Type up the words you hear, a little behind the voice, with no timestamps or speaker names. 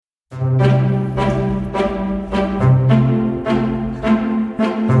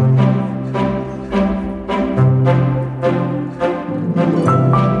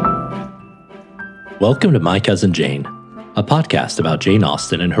Welcome to My Cousin Jane, a podcast about Jane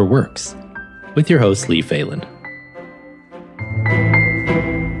Austen and her works, with your host Lee Phelan.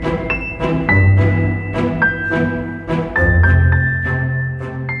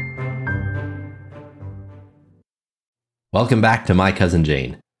 Welcome back to My Cousin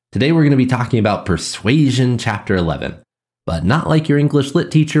Jane. Today we're going to be talking about Persuasion Chapter 11, but not like your English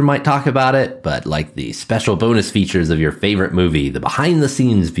lit teacher might talk about it, but like the special bonus features of your favorite movie, the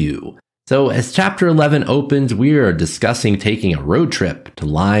behind-the-scenes view. So as Chapter 11 opens, we are discussing taking a road trip to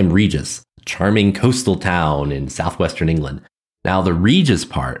Lyme Regis, a charming coastal town in southwestern England. Now, the Regis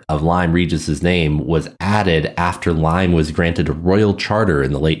part of Lyme Regis's name was added after Lyme was granted a royal charter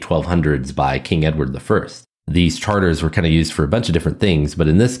in the late 1200s by King Edward I. These charters were kind of used for a bunch of different things, but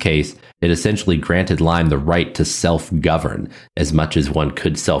in this case, it essentially granted Lyme the right to self-govern as much as one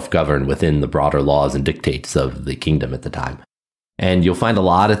could self-govern within the broader laws and dictates of the kingdom at the time. And you'll find a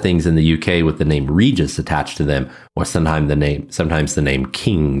lot of things in the UK with the name Regis attached to them, or sometimes the name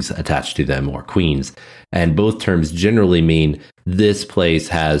Kings attached to them, or Queens. And both terms generally mean this place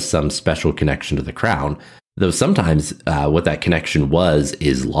has some special connection to the crown, though sometimes what that connection was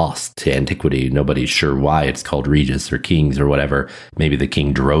is lost to antiquity. Nobody's sure why it's called Regis or Kings or whatever. Maybe the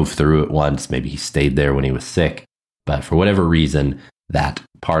king drove through it once, maybe he stayed there when he was sick. But for whatever reason, that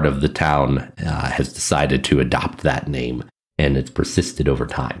part of the town has decided to adopt that name, and it's persisted over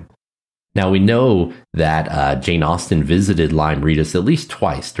time. Now, we know that Jane Austen visited Lyme Regis at least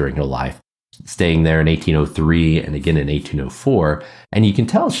twice during her life, staying there in 1803 and again in 1804, and you can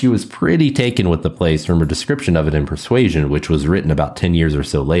tell she was pretty taken with the place from her description of it in Persuasion, which was written about 10 years or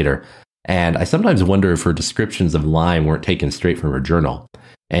so later. And I sometimes wonder if her descriptions of Lyme weren't taken straight from her journal.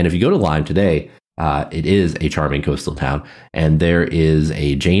 And if you go to Lyme today, it is a charming coastal town, and there is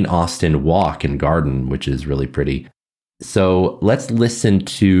a Jane Austen walk and garden, which is really pretty. So let's listen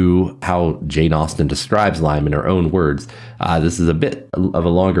to how Jane Austen describes Lyme in her own words. This is a bit of a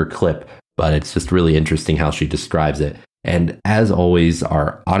longer clip, but it's just really interesting how she describes it. And as always,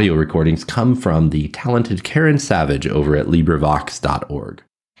 our audio recordings come from the talented Karen Savage over at LibriVox.org.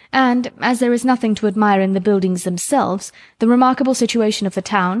 And, as there is nothing to admire in the buildings themselves, the remarkable situation of the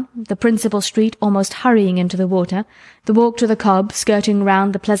town, the principal street almost hurrying into the water, the walk to the Cobb skirting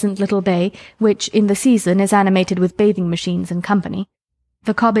round the pleasant little bay, which, in the season, is animated with bathing machines and company,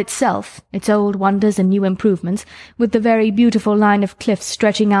 the Cobb itself, its old wonders and new improvements, with the very beautiful line of cliffs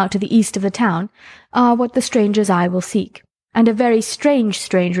stretching out to the east of the town, are what the stranger's eye will seek. And a very strange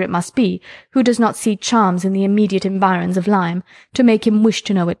stranger it must be, who does not see charms in the immediate environs of Lyme, to make him wish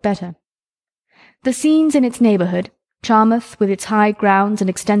to know it better. The scenes in its neighbourhood, Charmouth with its high grounds and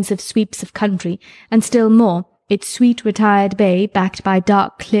extensive sweeps of country, and still more, its sweet retired bay backed by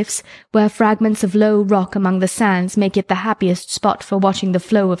dark cliffs, where fragments of low rock among the sands make it the happiest spot for watching the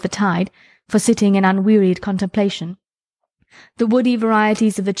flow of the tide, for sitting in unwearied contemplation. The woody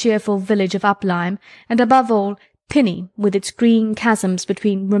varieties of the cheerful village of Uplyme, and above all, Pinny, with its green chasms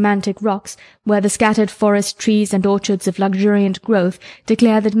between romantic rocks, where the scattered forest trees and orchards of luxuriant growth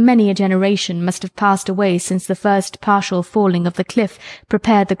declare that many a generation must have passed away since the first partial falling of the cliff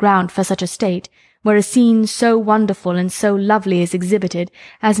prepared the ground for such a state, where a scene so wonderful and so lovely is exhibited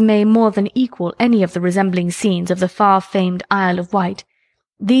as may more than equal any of the resembling scenes of the far-famed Isle of Wight.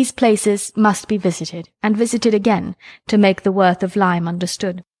 These places must be visited, and visited again, to make the worth of Lyme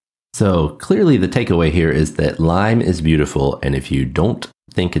understood. So clearly the takeaway here is that Lyme is beautiful, and if you don't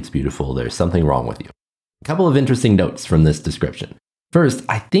think it's beautiful, there's something wrong with you. A couple of interesting notes from this description. First,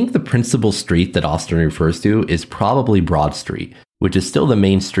 I think the principal street that Austen refers to is probably Broad Street, which is still the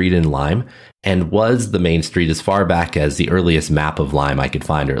main street in Lyme, and was the main street as far back as the earliest map of Lyme I could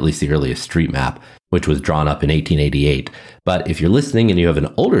find, or at least the earliest street map, which was drawn up in 1888. But if you're listening and you have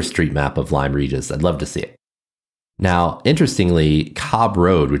an older street map of Lyme Regis, I'd love to see it. Now, interestingly, Cobb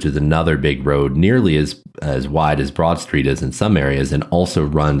Road, which is another big road, nearly as wide as Broad Street is in some areas, and also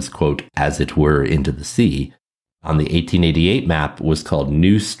runs, quote, as it were, into the sea, on the 1888 map was called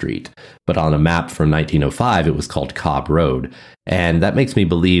New Street, but on a map from 1905, it was called Cobb Road. And that makes me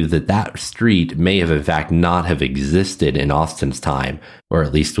believe that that street may have, in fact, not have existed in Austen's time, or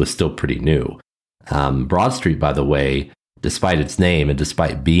at least was still pretty new. Broad Street, by the way, despite its name and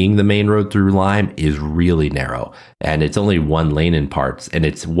despite being the main road through Lyme, is really narrow. And it's only one lane in parts, and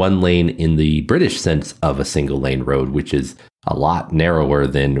it's one lane in the British sense of a single lane road, which is a lot narrower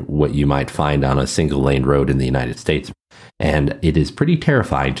than what you might find on a single lane road in the United States. And it is pretty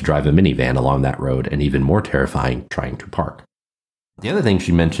terrifying to drive a minivan along that road, and even more terrifying trying to park. The other thing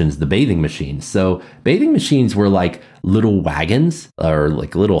she mentions, the bathing machines. So bathing machines were like little wagons, or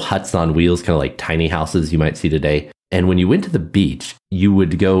like little huts on wheels, kind of like tiny houses you might see today. And when you went to the beach, you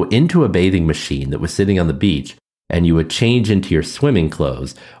would go into a bathing machine that was sitting on the beach, and you would change into your swimming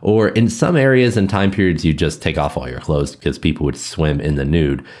clothes. Or in some areas and time periods, you just take off all your clothes because people would swim in the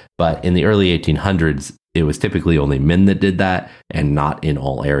nude. But in the early 1800s, it was typically only men that did that, and not in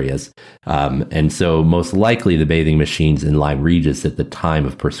all areas. And so most likely the bathing machines in Lyme Regis at the time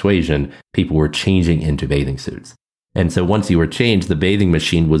of Persuasion, people were changing into bathing suits. And so once you were changed, the bathing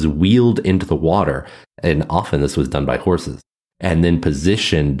machine was wheeled into the water, and often this was done by horses, and then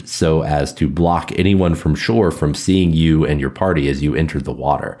positioned so as to block anyone from shore from seeing you and your party as you entered the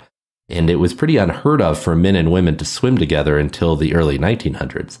water. And it was pretty unheard of for men and women to swim together until the early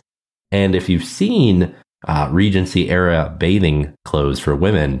 1900s. And if you've seen Regency era bathing clothes for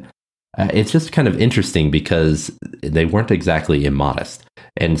women, it's just kind of interesting because they weren't exactly immodest.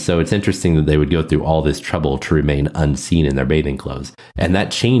 And so it's interesting that they would go through all this trouble to remain unseen in their bathing clothes. And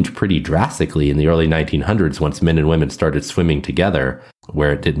that changed pretty drastically in the early 1900s once men and women started swimming together,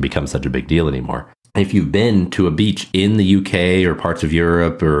 where it didn't become such a big deal anymore. If you've been to a beach in the UK or parts of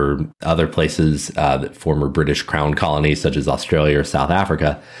Europe or other places, that former British crown colonies such as Australia or South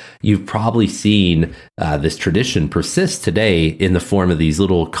Africa, you've probably seen this tradition persist today in the form of these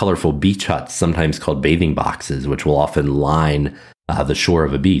little colorful beach huts, sometimes called bathing boxes, which will often line the shore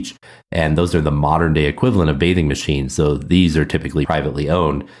of a beach. And those are the modern day equivalent of bathing machines. So these are typically privately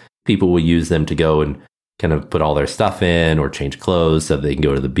owned. People will use them to go and kind of put all their stuff in or change clothes so they can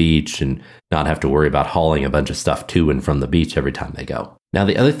go to the beach and not have to worry about hauling a bunch of stuff to and from the beach every time they go. Now,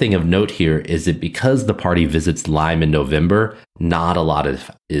 the other thing of note here is that because the party visits Lyme in November, not a lot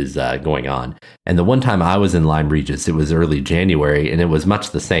is going on. And the one time I was in Lyme Regis, it was early January, and it was much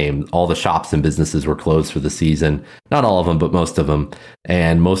the same. All the shops and businesses were closed for the season. Not all of them, but most of them.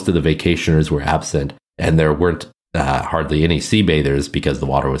 And most of the vacationers were absent. And there weren't hardly any sea bathers because the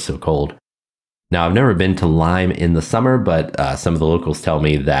water was so cold. Now, I've never been to Lyme in the summer, but some of the locals tell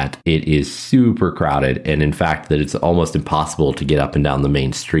me that it is super crowded, and in fact that it's almost impossible to get up and down the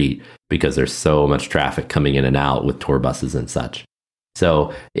main street because there's so much traffic coming in and out with tour buses and such.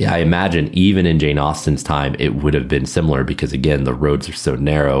 So I imagine even in Jane Austen's time, it would have been similar because, again, the roads are so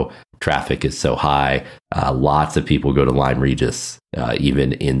narrow, traffic is so high, lots of people go to Lyme Regis,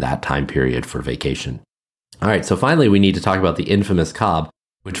 even in that time period for vacation. All right, so finally we need to talk about the infamous Cobb,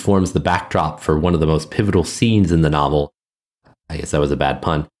 which forms the backdrop for one of the most pivotal scenes in the novel. I guess that was a bad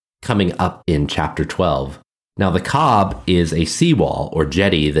pun, coming up in chapter 12. Now, the Cobb is a seawall or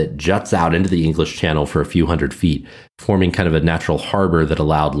jetty that juts out into the English Channel for a few hundred feet, forming kind of a natural harbor that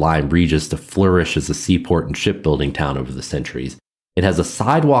allowed Lyme Regis to flourish as a seaport and shipbuilding town over the centuries. It has a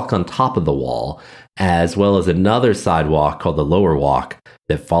sidewalk on top of the wall, as well as another sidewalk called the Lower Walk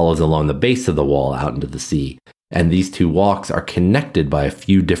that follows along the base of the wall out into the sea. And these two walks are connected by a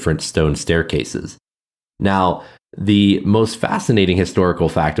few different stone staircases. Now, the most fascinating historical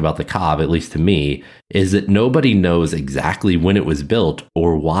fact about the Cobb, at least to me, is that nobody knows exactly when it was built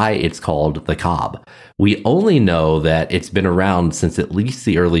or why it's called the Cobb. We only know that it's been around since at least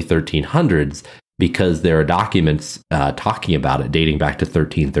the early 1300s because there are documents talking about it dating back to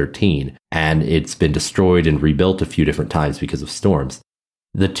 1313, and it's been destroyed and rebuilt a few different times because of storms.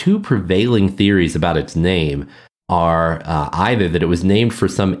 The two prevailing theories about its name are either that it was named for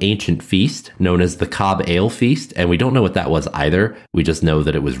some ancient feast known as the Cobb Ale Feast, and we don't know what that was either. We just know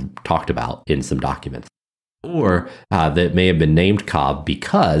that it was talked about in some documents. Or that it may have been named Cobb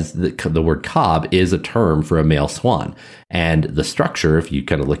because the word Cobb is a term for a male swan. And the structure, if you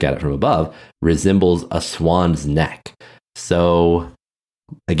kind of look at it from above, resembles a swan's neck. So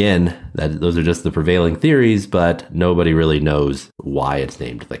again, those are just the prevailing theories, but nobody really knows why it's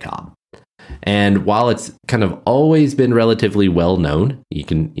named the Cobb. And while it's kind of always been relatively well known, you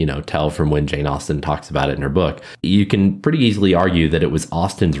can, tell from when Jane Austen talks about it in her book, you can pretty easily argue that it was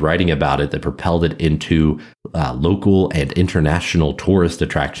Austen's writing about it that propelled it into local and international tourist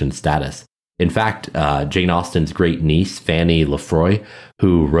attraction status. In fact, Jane Austen's great niece, Fanny Lefroy,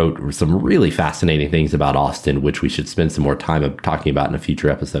 who wrote some really fascinating things about Austen, which we should spend some more time talking about in a future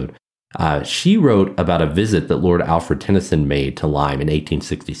episode. She wrote about a visit that Lord Alfred Tennyson made to Lyme in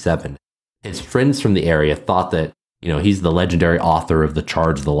 1867. His friends from the area thought that, he's the legendary author of the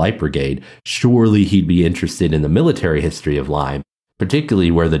Charge of the Light Brigade. Surely he'd be interested in the military history of Lyme, particularly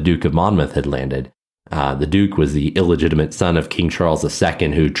where the Duke of Monmouth had landed. The Duke was the illegitimate son of King Charles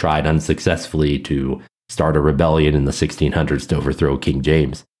II, who tried unsuccessfully to start a rebellion in the 1600s to overthrow King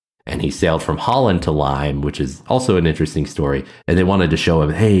James. And he sailed from Holland to Lyme, which is also an interesting story. And they wanted to show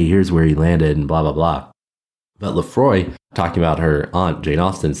him, hey, here's where he landed and blah, blah, blah. But Lefroy, talking about her aunt, Jane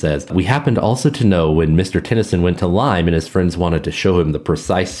Austen, says, we happened also to know when Mr. Tennyson went to Lyme and his friends wanted to show him the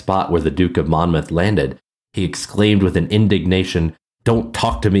precise spot where the Duke of Monmouth landed, He exclaimed with an indignation, "Don't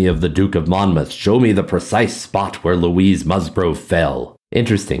talk to me of the Duke of Monmouth. Show me the precise spot where Louise Musgrove fell."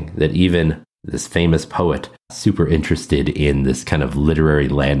 Interesting that even this famous poet, super interested in this kind of literary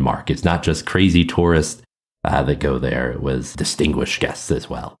landmark. It's not just crazy tourists that go there. It was distinguished guests as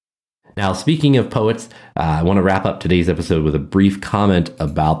well. Now, speaking of poets, I want to wrap up today's episode with a brief comment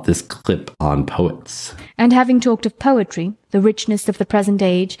about this clip on poets. And having talked of poetry, the richness of the present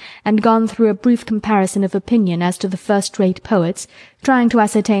age, and gone through a brief comparison of opinion as to the first-rate poets, trying to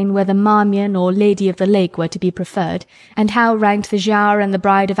ascertain whether Marmion or Lady of the Lake were to be preferred, and how ranked the Giaour and the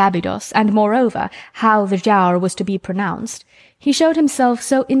Bride of Abydos, and moreover, how the Giaour was to be pronounced, he showed himself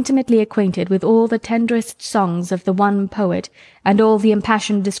so intimately acquainted with all the tenderest songs of the one poet, and all the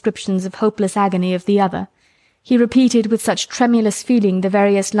impassioned descriptions of hopeless agony of the other. He repeated with such tremulous feeling the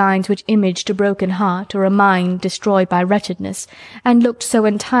various lines which imaged a broken heart, or a mind destroyed by wretchedness, and looked so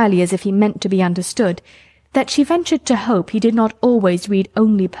entirely as if he meant to be understood, that she ventured to hope he did not always read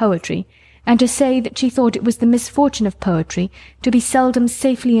only poetry, and to say that she thought it was the misfortune of poetry to be seldom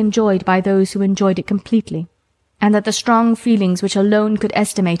safely enjoyed by those who enjoyed it completely, and that the strong feelings which alone could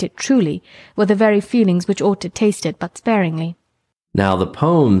estimate it truly were the very feelings which ought to taste it but sparingly. Now, the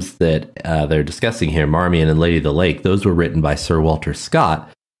poems that they're discussing here, Marmion and Lady of the Lake, those were written by Sir Walter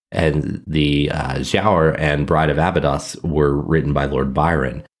Scott, and the Giaour and Bride of Abydos were written by Lord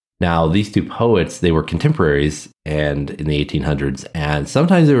Byron. Now, these two poets, they were contemporaries and in the 1800s, and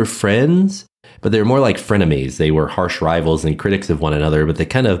sometimes they were friends, but they were more like frenemies. They were harsh rivals and critics of one another, but they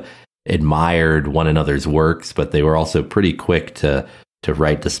kind of admired one another's works, but they were also pretty quick to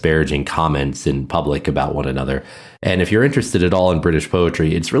write disparaging comments in public about one another. And if you're interested at all in British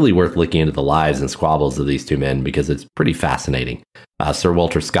poetry, it's really worth looking into the lives and squabbles of these two men because it's pretty fascinating. Sir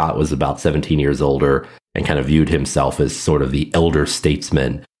Walter Scott was about 17 years older and kind of viewed himself as sort of the elder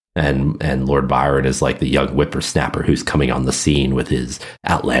statesman. And Lord Byron is like the young whippersnapper who's coming on the scene with his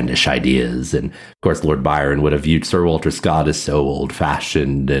outlandish ideas. And of course, Lord Byron would have viewed Sir Walter Scott as so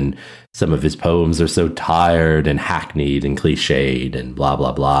old-fashioned, and some of his poems are so tired and hackneyed and cliched and blah,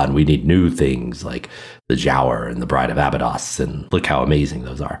 blah, blah. And we need new things like the Giaour and the Bride of Abydos. And look how amazing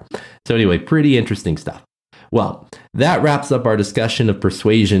those are. So anyway, pretty interesting stuff. Well, that wraps up our discussion of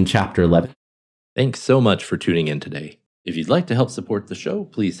Persuasion Chapter 11. Thanks so much for tuning in today. If you'd like to help support the show,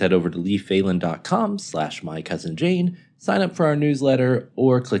 please head over to leephalen.com/mycousinjane, sign up for our newsletter,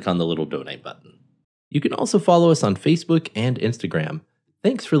 or click on the little donate button. You can also follow us on Facebook and Instagram.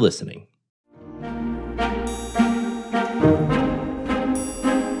 Thanks for listening.